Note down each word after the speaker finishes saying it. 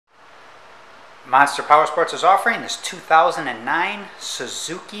Monster Powersports is offering this 2009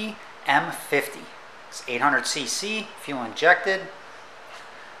 Suzuki M50. It's 800cc, fuel injected.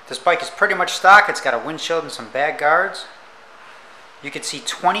 This bike is pretty much stock. It's got a windshield and some bag guards. You can see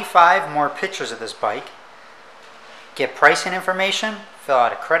 25 more pictures of this bike. Get pricing information, fill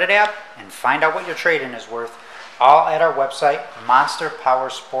out a credit app, and find out what your trade-in is worth, all at our website,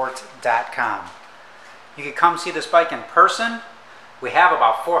 monsterpowersport.com. You can come see this bike in person. We have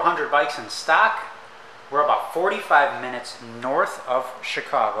about 400 bikes in stock. We're about 45 minutes north of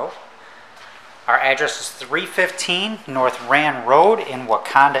Chicago. Our address is 315 North Rand Road in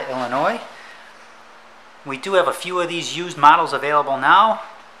Wauconda, Illinois. We do have a few of these used models available now,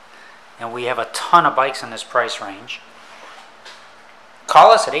 and we have a ton of bikes in this price range.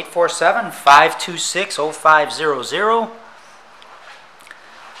 Call us at 847-526-0500.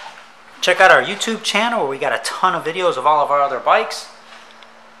 Check out our YouTube channel where we got a ton of videos of all of our other bikes.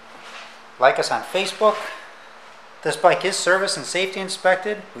 Like us on Facebook. This bike is service and safety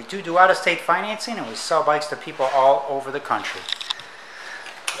inspected. We do out-of-state financing, and we sell bikes to people all over the country.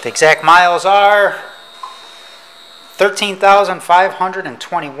 The exact miles are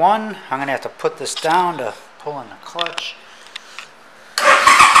 13,521. I'm going to have to put this down to pull in the clutch.